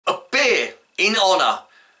in honour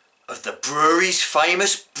of the brewery's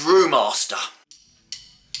famous brewmaster.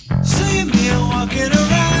 See me walking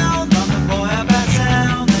around, I'm the boy about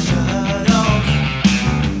town that you heard of.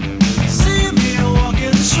 See me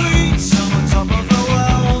walking the streets, I'm on top of the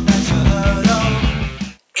world that you heard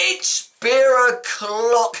of. It's beer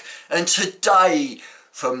o'clock, and today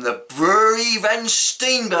from the Brouwerij Van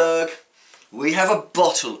Steenberge we have a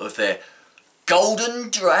bottle of their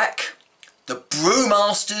Gulden Draak, the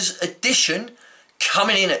Brewmasters Edition,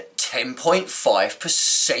 coming in at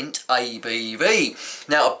 10.5% ABV.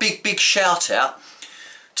 Now a big shout out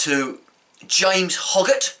to James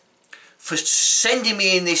Hoggett for sending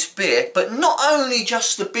me in this beer, but not only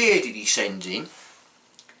just the beer did he send in,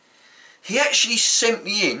 he actually sent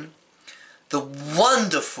me in the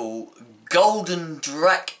wonderful Gulden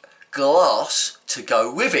Draak glass to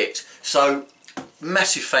go with it. So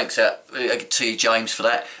massive thanks out to you, James, for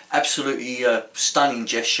that. Absolutely stunning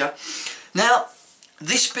gesture. Now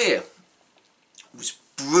this beer was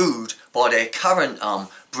brewed by their current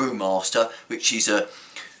brewmaster, which is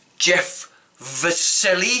Jeff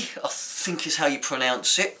Vasselli, I think is how you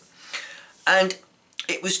pronounce it, and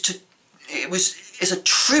it's a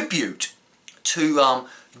tribute to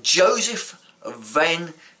Joseph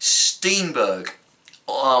Van Steenberge,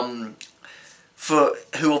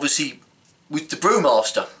 who obviously was the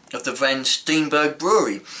brewmaster of the Van Steenberge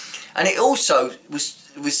Brewery, and it also was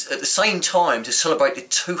at the same time to celebrate the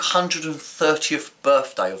 230th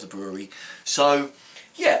birthday of the brewery. So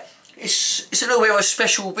yeah, it's a little bit of a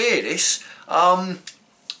special beer, this. The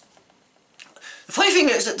funny thing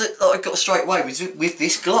is that I got straight away with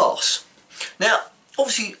this glass. Now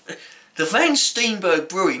obviously the Van Steenberge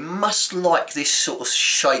Brewery must like this sort of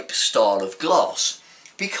shape style of glass,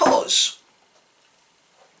 because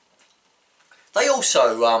they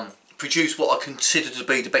also produce what I consider to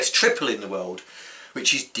be the best triple in the world,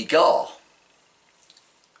 which is Degar.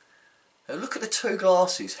 Now look at the two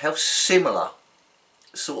glasses, how similar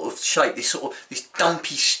sort of shape, this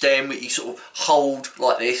dumpy stem that you sort of hold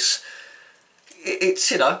like this. It's,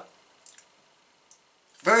 you know,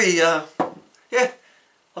 very yeah, I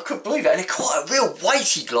couldn't believe it. And they're quite a real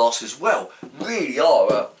weighty glass as well. Really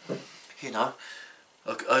are you know,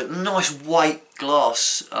 a nice weight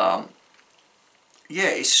glass.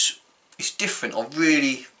 Yeah, it's different. I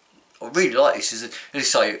really like this. As I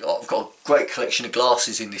say, I've got a great collection of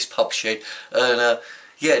glasses in this pub shed, and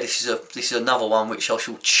yeah, this is another one which I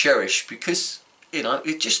shall cherish, because you know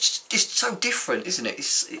it's just so different, isn't it?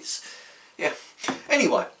 It's yeah.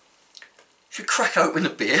 Anyway, should we crack open the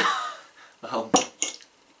beer?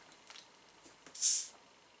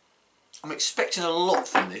 I'm expecting a lot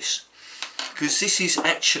from this, because this is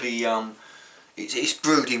actually it's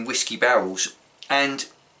brewed in whiskey barrels, and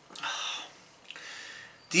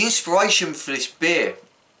the inspiration for this beer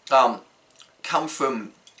come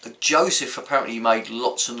from Joseph. Apparently he made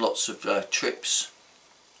lots and lots of trips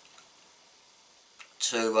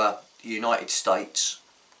to the United States,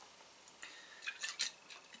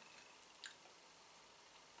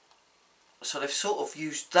 so they've sort of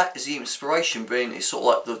used that as the inspiration, being it's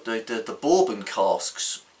sort of like the bourbon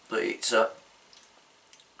casks that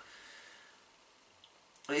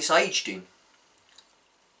it's aged in.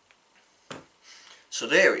 So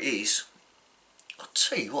there it is. I'll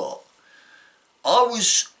tell you what, I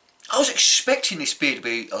was expecting this beer to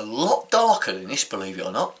be a lot darker than this, believe it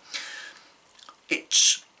or not.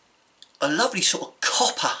 It's a lovely sort of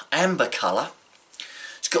copper amber colour.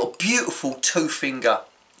 It's got a beautiful two-finger,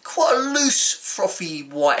 quite a loose frothy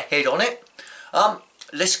white head on it.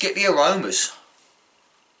 Let's get the aromas.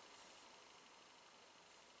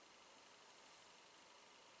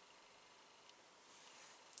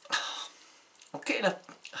 I'm getting a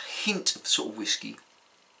hint of sort of whiskey.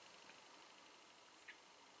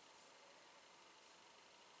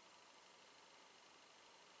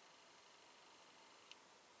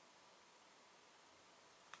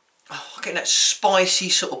 Oh, I'm getting that spicy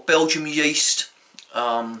sort of Belgian yeast.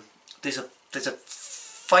 There's a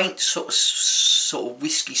faint sort of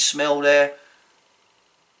whiskey smell there.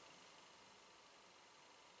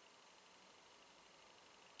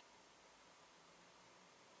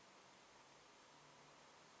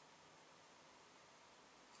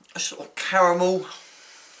 A sort of caramel.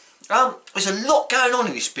 There's a lot going on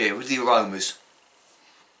in this beer with the aromas.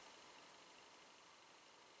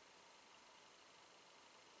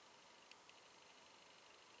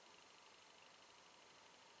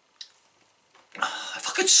 If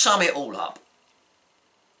I could sum it all up,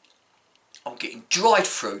 I'm getting dried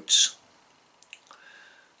fruits,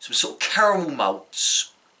 some sort of caramel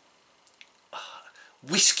malts,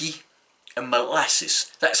 whiskey and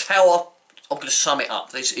molasses. That's how I'm going to sum it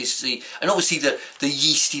up. This is and obviously the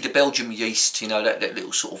yeasty, the Belgium yeast, you know, that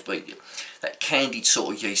little sort of that candied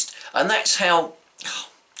sort of yeast, and that's how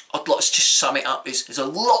I'd like to just sum it up. There's a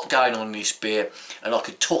lot going on in this beer, and I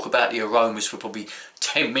could talk about the aromas for probably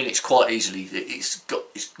 10 minutes quite easily. It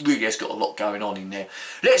really has got a lot going on in there.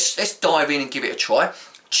 Let's dive in and give it a try.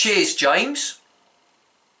 Cheers, James.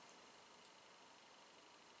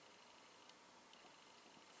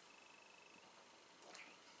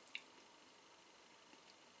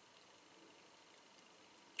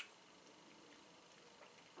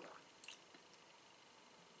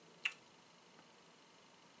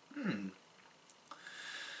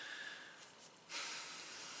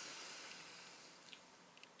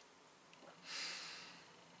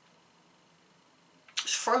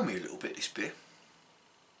 It's thrown me a little bit, this beer.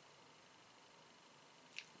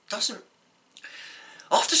 Doesn't,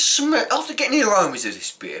 after getting the aromas of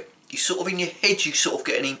this beer, you sort of in your head you sort of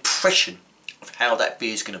get an impression of how that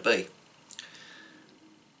beer is going to be,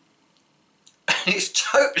 and it's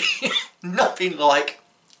totally nothing like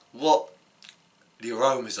what the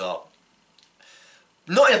aromas are.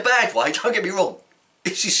 Not in a bad way, don't get me wrong.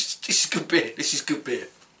 This is good beer. This is good beer.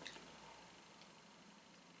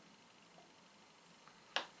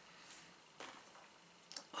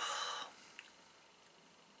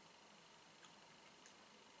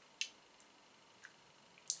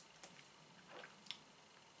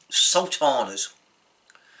 Sultanas,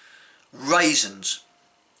 raisins,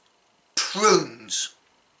 prunes,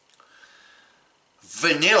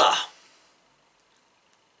 vanilla,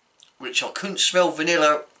 which I couldn't smell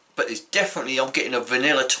vanilla, but it's definitely, I'm getting a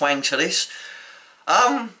vanilla twang to this.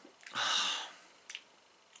 It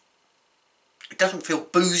doesn't feel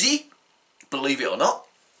boozy, believe it or not.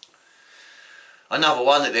 Another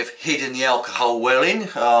one that they've hidden the alcohol well in.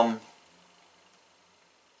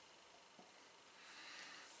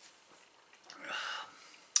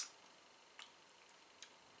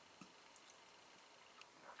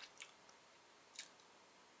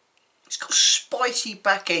 It's got a spicy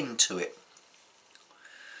back end to it.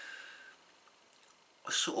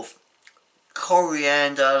 A sort of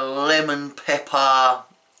coriander, lemon pepper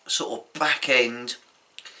sort of back end.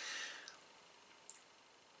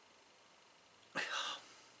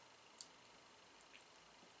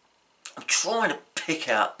 I'm trying to pick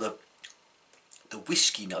out the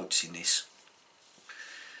whiskey notes in this,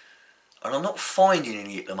 and I'm not finding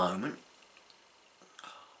any at the moment.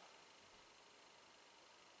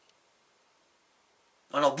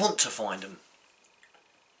 And I want to find them.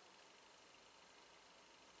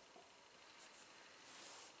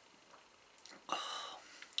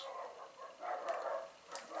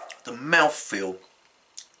 The mouthfeel,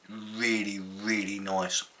 really, really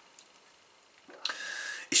nice.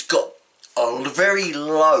 It's got a very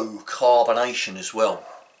low carbonation as well,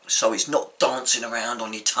 so it's not dancing around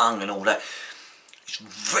on your tongue and all that. It's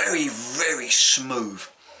very, very smooth.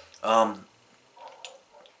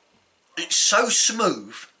 It's so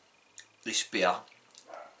smooth, this beer.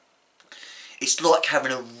 It's like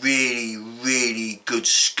having a really, really good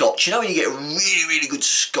scotch. You know when you get a really, really good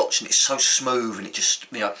scotch and it's so smooth, and it just,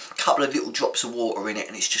 you know, a couple of little drops of water in it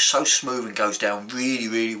and it's just so smooth and goes down really,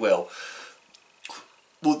 really well.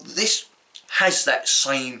 Well, this has that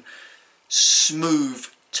same smooth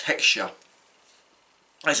texture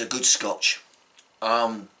as a good scotch.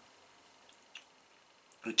 It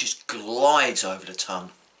just glides over the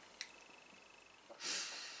tongue.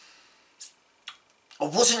 I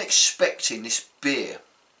wasn't expecting this beer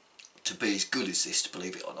to be as good as this, to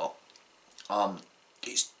believe it or not.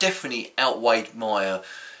 It's definitely outweighed my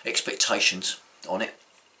expectations on it.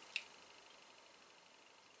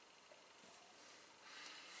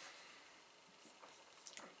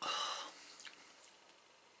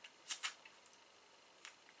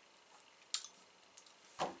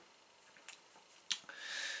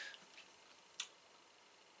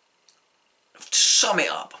 To sum it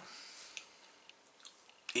up,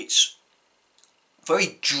 it's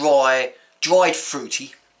very dried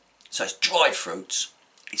fruity, so it's dried fruits.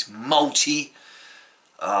 It's malty.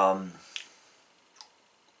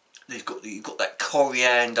 You've got that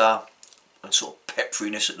coriander and sort of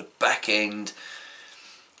pepperiness at the back end.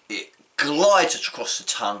 It glides across the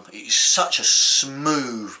tongue. It's such a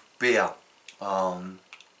smooth beer.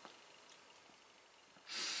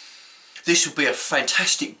 This would be a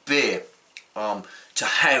fantastic beer to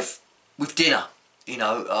have with dinner. You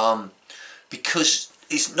know, because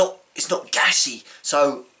it's not gassy,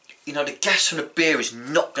 so you know the gas from the beer is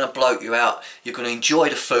not going to bloat you out. You're going to enjoy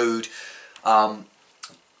the food. The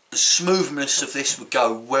smoothness of this would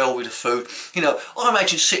go well with the food. You know, I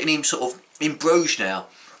imagine sitting in sort of in Bruges now,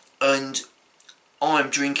 and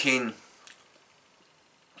I'm drinking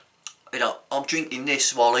I'm drinking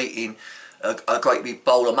this while eating a great big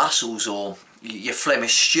bowl of mussels or your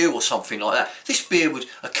Flemish stew or something like that. This beer would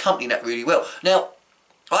accompany that really well. Now,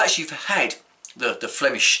 I actually have had the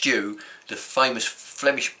Flemish stew, the famous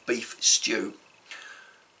Flemish beef stew,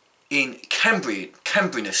 in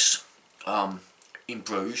Cambrinus in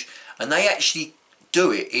Bruges, and they actually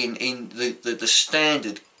do it in the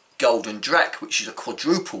standard Gulden Draak, which is a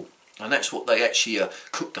quadruple, and that's what they actually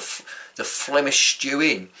cook the Flemish stew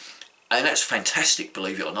in, and that's fantastic,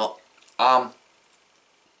 believe it or not.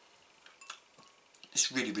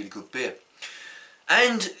 It's really good beer,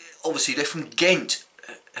 and obviously they're from Ghent,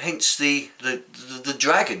 hence the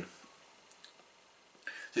dragon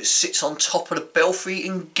that sits on top of the belfry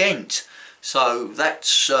in Ghent. So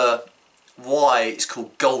that's why it's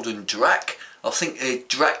called Gulden Draak. I think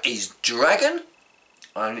Draak is dragon,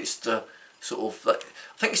 and it's the sort of, I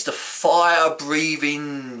think it's the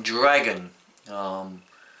fire-breathing dragon,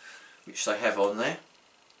 which they have on there.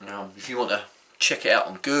 If you want to check it out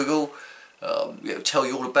on Google, it'll tell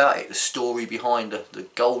you all about it, the story behind the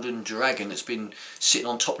golden dragon that's been sitting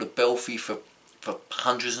on top of the belfry for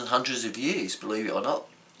hundreds and hundreds of years, believe it or not.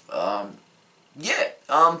 A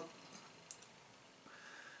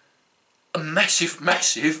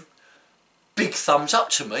massive big thumbs up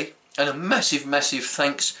to me, and a massive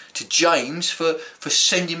thanks to James for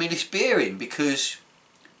sending me this beer in, because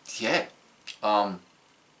yeah,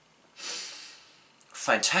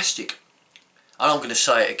 fantastic. And I'm going to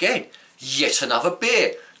say it again, yet another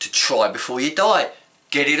beer to try before you die.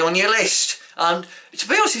 Get it on your list. And to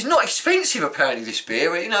be honest, it's not expensive apparently, this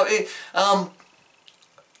beer. You know,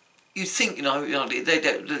 you'd think, you know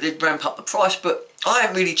they'd ramp up the price, but I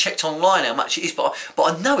haven't really checked online how much it is. But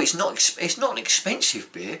I know it's not an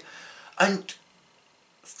expensive beer, and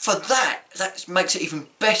for that makes it even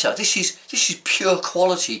better. This is pure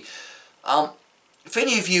quality. If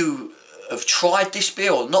any of you have tried this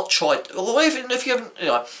beer or not tried, or even if you haven't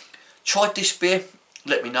tried this beer,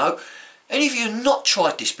 let me know. Any of you have not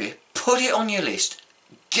tried this beer, put it on your list.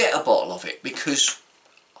 Get a bottle of it, because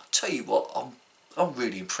I'll tell you what, I'm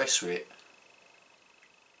really impressed with it.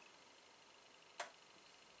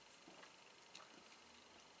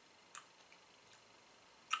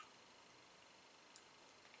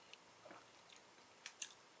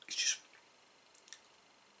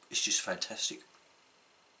 It's just fantastic.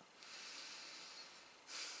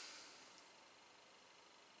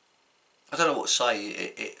 I don't know what to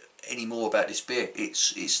say any more about this beer.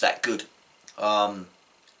 It's that good.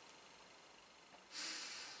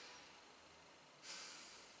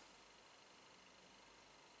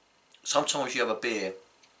 Sometimes you have a beer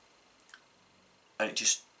and it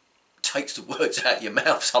just takes the words out of your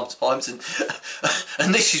mouth sometimes, and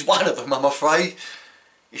this is one of them, I'm afraid.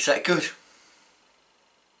 It's that good.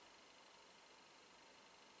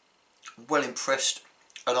 I'm well impressed,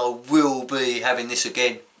 and I will be having this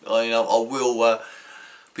again. I will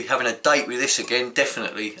be having a date with this again,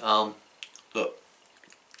 definitely. Look,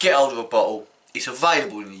 get hold of a bottle. It's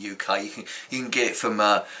available in the UK. You can get it from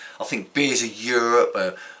I think Beers of Europe.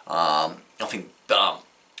 I think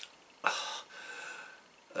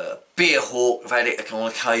Beer Hawk have had it on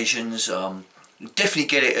occasions. Definitely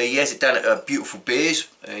get it. He has it down at Beautiful Beers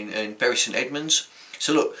in Bury St Edmunds.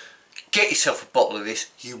 So look, get yourself a bottle of this.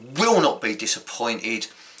 You will not be disappointed.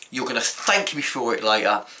 You're going to thank me for it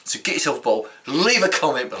later. So get yourself a bottle, leave a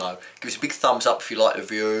comment below, give us a big thumbs up if you like the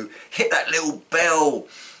review, hit that little bell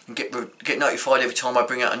and get notified every time I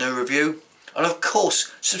bring out a new review. And of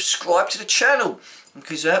course, subscribe to the channel,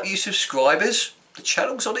 because without you subscribers, the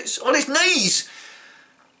channel's on its knees.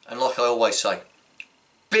 And like I always say,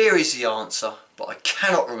 beer is the answer, but I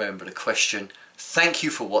cannot remember the question. Thank you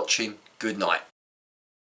for watching. Good night.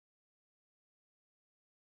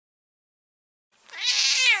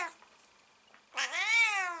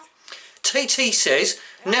 TT says,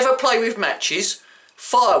 never play with matches,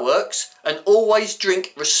 fireworks, and always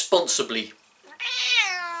drink responsibly.